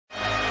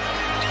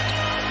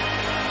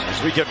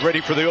As we get ready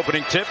for the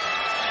opening tip,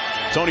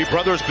 Tony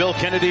Brothers, Bill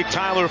Kennedy,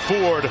 Tyler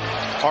Ford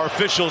are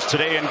officials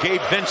today, and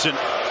Gabe Vincent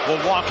will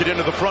walk it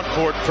into the front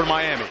court for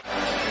Miami.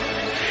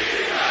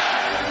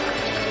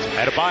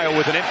 Adebayo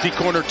with an empty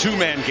corner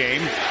two-man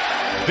game.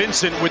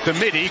 Vincent with the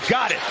midi,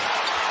 got it.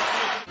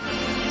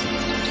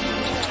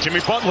 Jimmy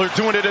Butler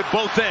doing it at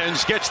both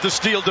ends, gets the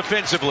steal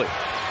defensively.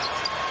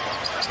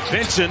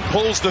 Vincent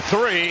pulls the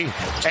three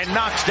and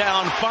knocks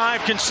down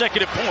 5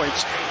 consecutive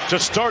points to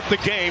start the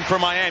game for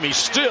Miami.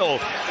 Still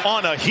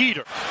on a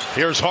heater.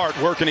 Here's Hart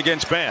working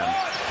against Bam.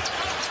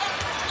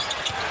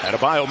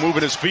 Adebayo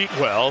moving his feet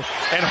well.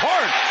 And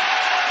Hart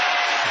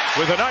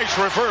with a nice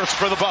reverse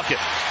for the bucket.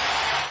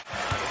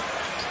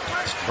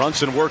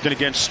 Brunson working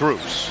against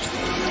Strus.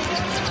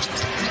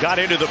 Got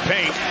into the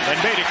paint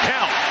and made it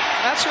count.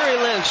 That's where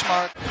he lives,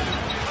 Mark.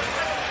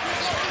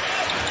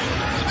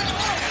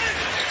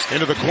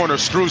 Into the corner,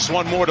 Strus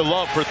one more to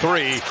Love for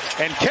 3.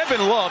 And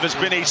Kevin Love has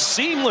been a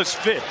seamless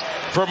fit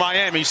for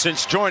Miami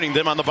since joining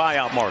them on the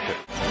buyout market.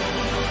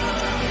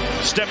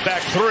 Step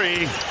back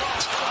 3.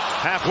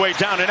 Halfway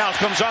down and out,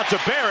 comes out to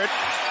Barrett.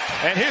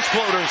 And his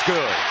floater's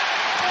good.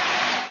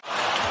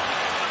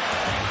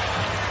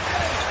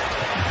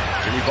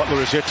 Jimmy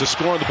Butler is yet to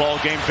score in the ball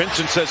game.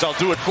 Vincent says, I'll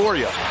do it for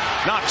you.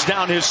 Knocks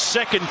down his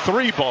second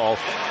 3 ball.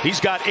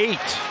 He's got 8.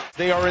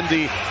 They are in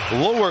the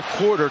lower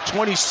quarter,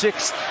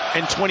 26th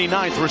and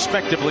 29th,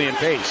 respectively, in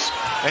pace.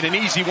 And an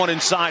easy one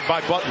inside by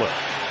Butler.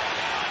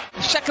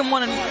 Second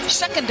one in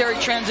secondary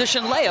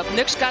transition layup.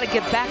 Knicks got to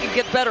get back and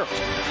get better.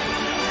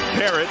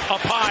 Barrett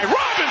up high.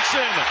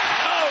 Robinson!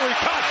 Oh, he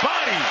caught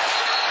bodies.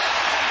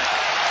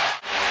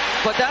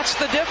 But that's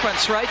the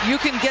difference, right? You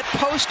can get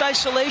post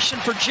isolation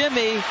for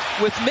Jimmy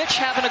with Mitch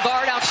having a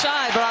guard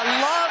outside. But I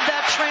love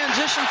that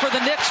transition for the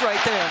Knicks right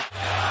there.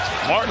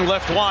 Martin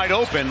left wide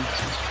open.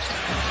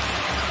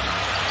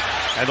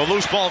 And the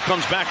loose ball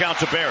comes back out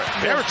to Barrett.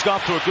 Barrett's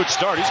got off to a good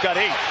start. He's got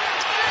 8.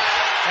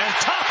 And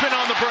Toppin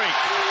on the break.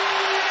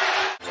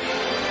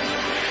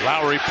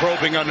 Lowry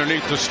probing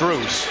underneath the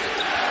Strus.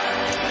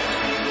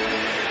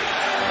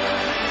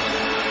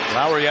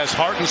 Lowry has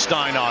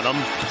Hartenstein on him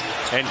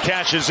and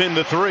cashes in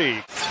the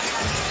 3.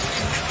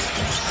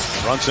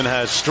 Brunson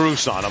has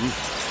Strus on him.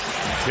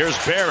 Here's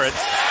Barrett.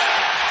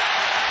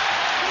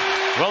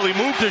 Well, he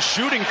moved his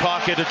shooting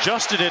pocket,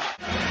 adjusted it.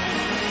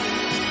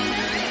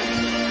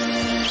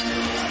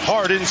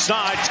 Hard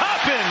inside,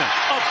 Toppin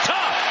up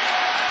top.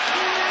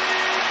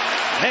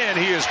 Man,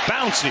 he is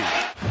bouncy.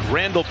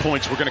 Randall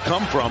points were going to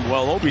come from.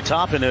 Well, Obi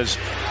Toppin has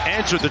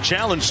answered the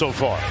challenge so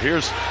far.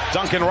 Here's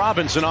Duncan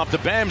Robinson off the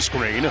Bam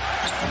screen.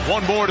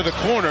 One more to the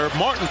corner.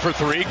 Martin for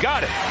 3.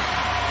 Got it.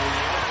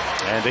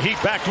 And the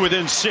Heat back to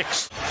within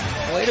 6.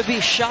 Way to be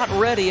shot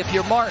ready if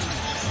you're Martin.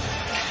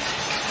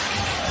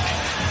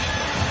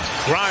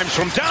 Grimes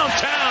from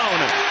downtown.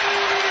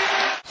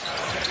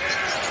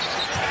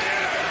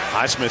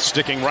 Highsmith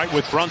sticking right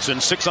with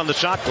Brunson. 6 on the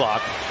shot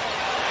clock.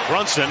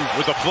 Brunson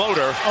with a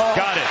floater.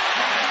 Got it.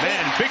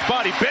 Man, big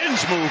body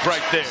Ben's move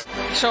right there.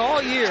 So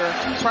all year,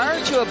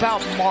 prior to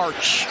about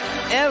March,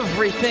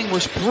 everything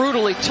was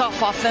brutally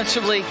tough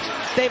offensively.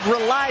 They've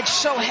relied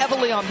so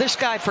heavily on this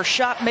guy for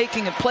shot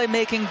making and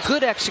playmaking.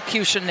 Good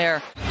execution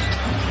there.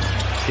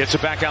 Gets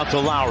it back out to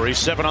Lowry.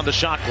 7 on the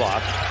shot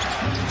clock.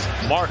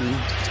 Martin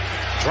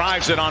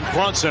drives it on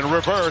Brunson.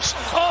 Reverse.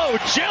 Oh,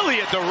 jelly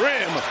at the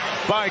rim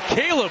by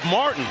Caleb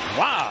Martin.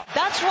 Wow.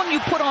 That's when you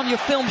put on your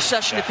film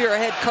session if you're a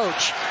head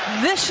coach.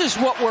 This is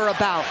what we're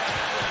about.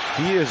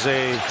 He is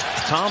a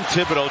Tom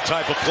Thibodeau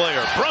type of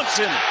player.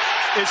 Brunson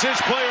is his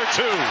player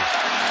too.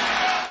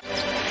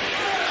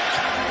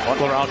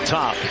 Butler out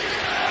top.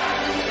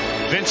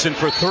 Vincent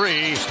for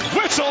 3.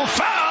 Whistle,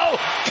 foul,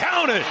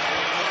 count it.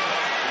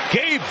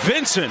 Gabe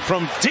Vincent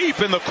from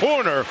deep in the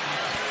corner.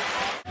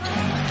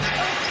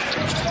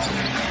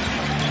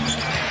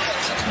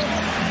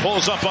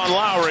 Pulls up on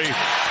Lowry.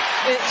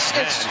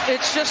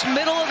 It's just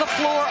middle of the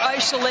floor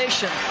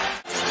isolation.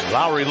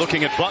 Lowry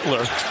looking at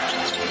Butler.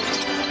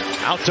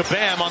 Out to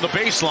Bam on the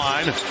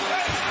baseline.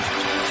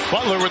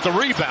 Butler with the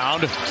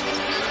rebound.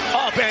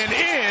 Up and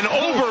in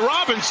over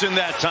Robinson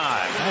that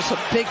time. That's a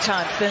big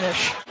time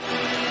finish.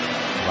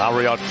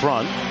 Lowry out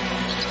front.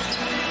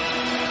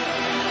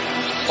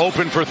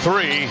 Open for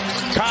 3.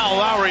 Kyle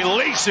Lowry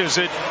laces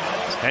it.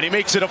 And he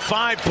makes it a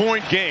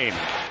 5-point game.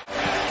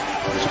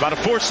 It's about a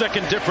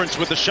 4-second difference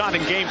with the shot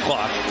and game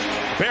clock.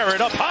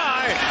 Barrett up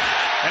high.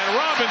 And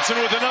Robinson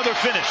with another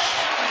finish.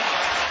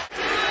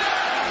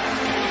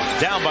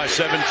 Down by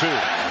 7-2.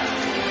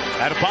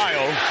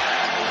 Adebayo,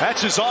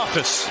 that's his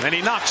office, and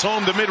he knocks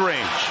home the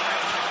mid-range.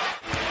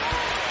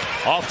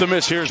 Off the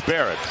miss, here's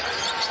Barrett.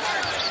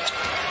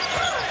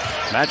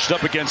 Matched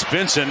up against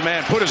Vincent.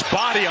 Man, put his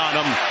body on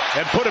him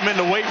and put him in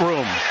the weight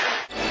room.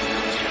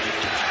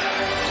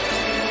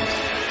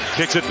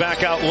 Kicks it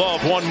back out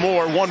Love. One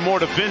more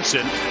to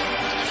Vincent.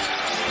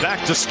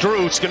 Back to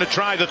Strus, going to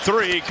try the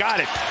 3. Got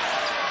it.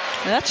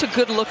 That's a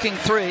good-looking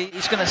 3.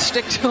 He's going to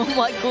stick to him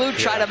like glue,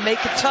 try to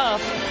make it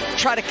tough,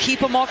 try to keep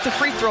him off the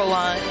free throw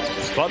line.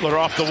 Butler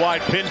off the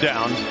wide pin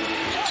down.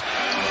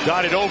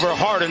 got it over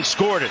hard and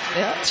scored it.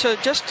 Yeah, so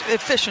just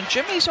efficient.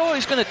 Jimmy's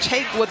always going to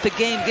take what the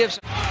game gives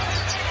him.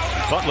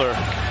 Butler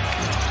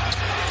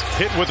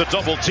hit with a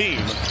double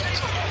team.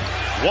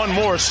 One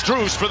more,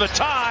 Strus for the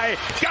tie.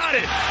 Got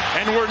it!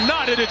 And we're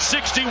knotted at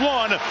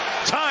 61.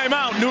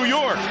 Timeout, New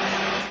York.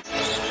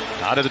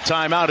 Out of the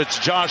timeout, it's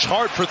Josh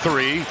Hart for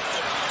three.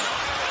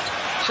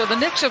 So the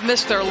Knicks have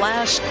missed their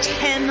last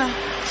 10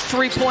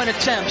 three-point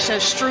attempts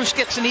as Strus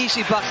gets an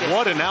easy bucket.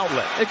 What an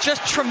outlet. It's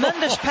just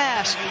tremendous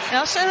pass.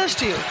 Now I'll say this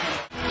to you.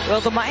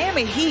 Well, the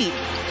Miami Heat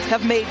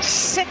have made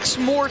 6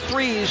 more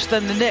threes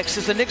than the Knicks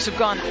as the Knicks have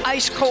gone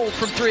ice cold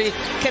from three.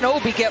 Can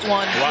Obi get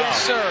one? Wow.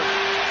 Yes, sir.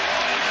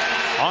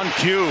 On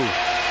cue.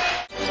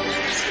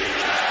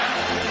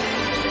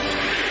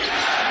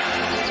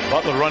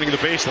 Butler running the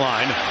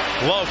baseline.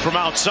 Love from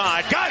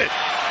outside. Got it!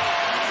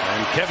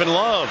 And Kevin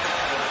Love.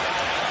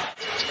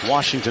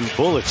 Washington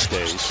Bullets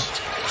days.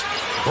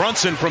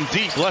 Brunson from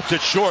deep left it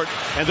short.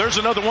 And there's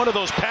another one of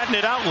those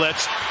patented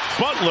outlets.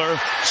 Butler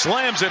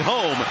slams it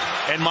home.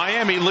 And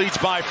Miami leads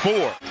by 4.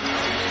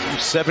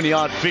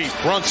 70-odd feet.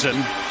 Brunson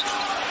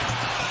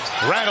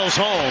rattles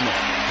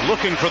home.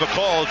 Looking for the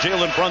call.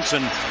 Jalen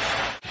Brunson.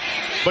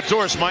 But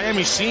Doris,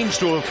 Miami seems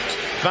to have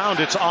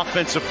found its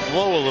offensive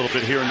flow a little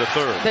bit here in the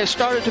third. They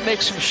started to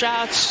make some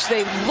shots.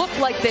 They look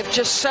like they've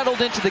just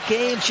settled into the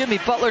game. Jimmy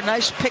Butler,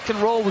 nice pick and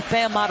roll with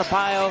Bam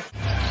Adebayo.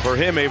 For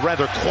him, a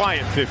rather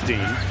quiet 15.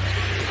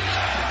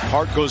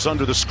 Hart goes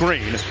under the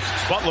screen.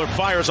 Butler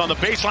fires on the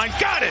baseline.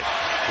 Got it!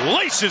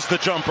 Laces the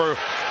jumper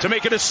to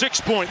make it a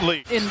 6-point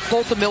lead. In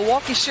both the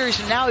Milwaukee series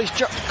and now he's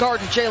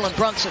guarding Jalen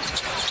Brunson.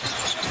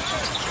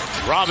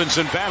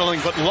 Robinson battling,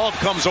 but Love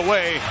comes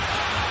away.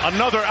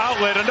 Another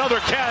outlet, another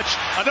catch,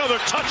 another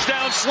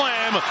touchdown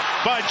slam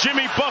by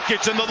Jimmy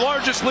Buckets in the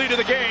largest lead of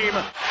the game.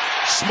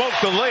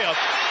 Smoked the layup.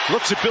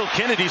 Looks at Bill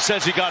Kennedy,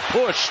 says he got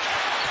pushed.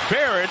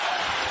 Barrett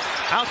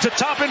out to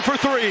Toppin for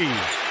three.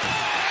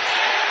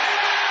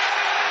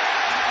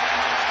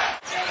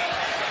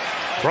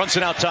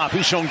 Brunson out top.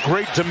 He's shown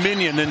great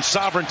dominion and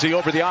sovereignty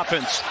over the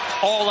offense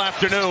all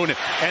afternoon.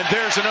 And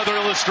there's another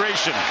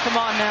illustration. Come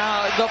on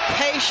now. The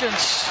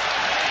patience.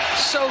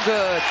 So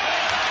good.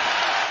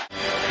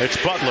 It's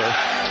Butler.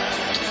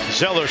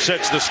 Zeller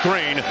sets the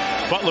screen.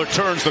 Butler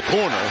turns the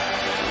corner.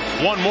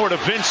 One more to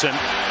Vincent.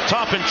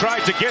 Toppin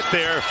tried to get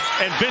there,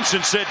 and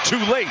Vincent said too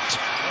late.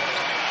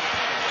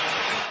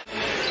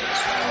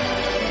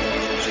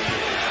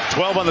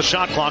 12 on the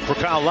shot clock for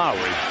Kyle Lowry.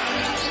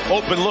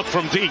 Open look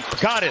from deep.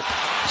 Got it.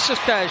 This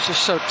guy is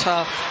just so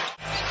tough.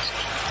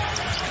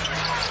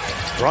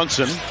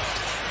 Brunson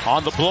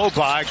on the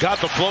blow-by. Got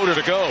the floater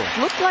to go.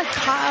 Looked like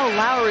Kyle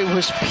Lowry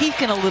was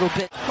peeking a little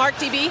bit. Mark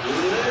DB.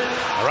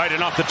 All right,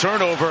 and off the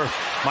turnover,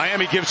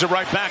 Miami gives it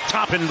right back.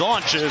 Toppin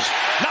launches.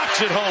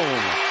 Knocks it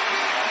home.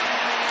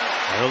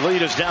 The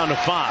lead is down to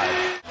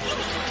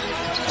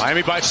 5.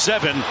 Miami by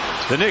 7.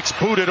 The Knicks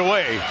boot it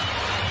away.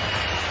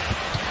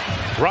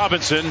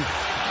 Robinson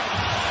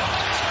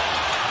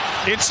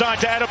inside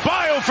to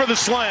Adebayo for the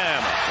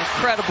slam.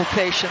 Incredible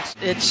patience.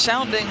 It's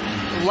sounding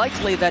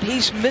likely that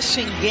he's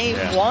missing game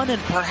 1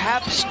 and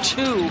perhaps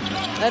 2.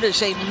 That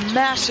is a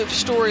massive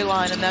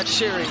storyline in that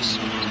series.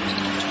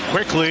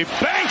 Quickly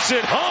banks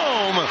it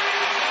home.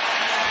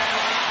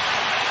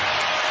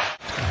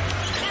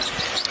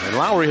 And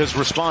Lowry has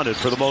responded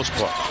for the most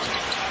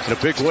part in a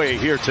big way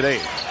here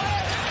today.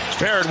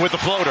 Barrett with the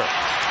floater.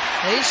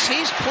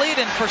 He's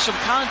pleading for some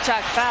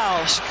contact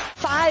fouls.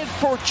 5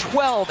 for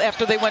 12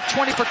 after they went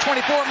 20 for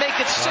 24, make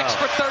it 6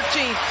 for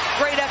 13.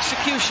 Great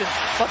execution.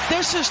 But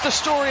this is the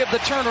story of the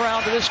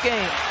turnaround of this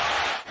game.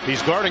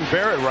 He's guarding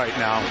Barrett right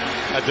now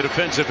at the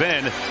defensive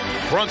end.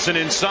 Brunson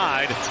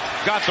inside.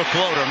 Got the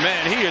floater.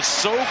 Man, he is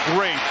so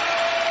great.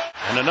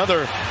 And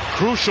another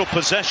crucial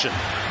possession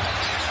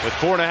with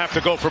 4.5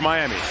 to go for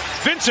Miami.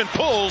 Vincent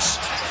pulls.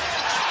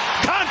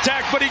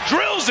 Contact, but he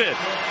drills it.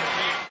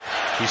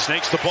 He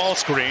snakes the ball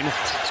screen.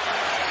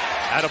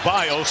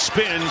 Adebayo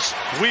spins,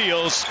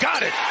 wheels,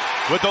 got it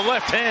with the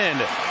left hand.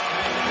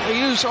 They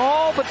use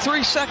all but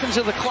 3 seconds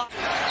of the clock.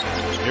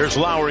 Here's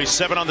Lowry,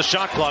 7 on the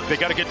shot clock. They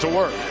got to get to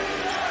work.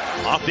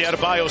 Off the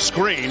Adebayo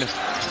screen.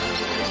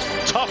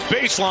 Tough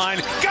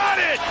baseline. Got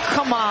it!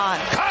 Come on.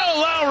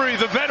 Kyle Lowry,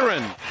 the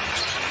veteran.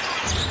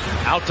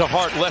 Out to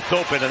Hart, left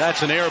open, and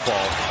that's an air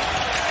ball.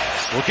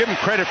 We'll give him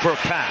credit for a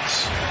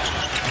pass.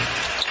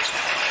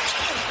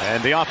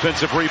 And the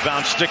offensive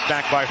rebound, stick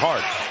back by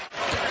Hart.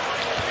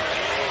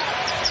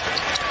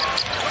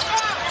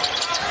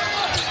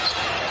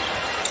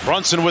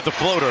 Brunson with the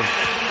floater.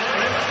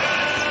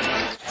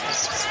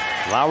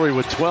 Lowry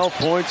with 12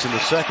 points in the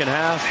second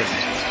half.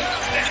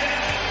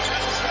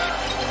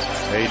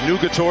 And a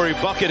nugatory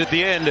bucket at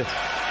the end.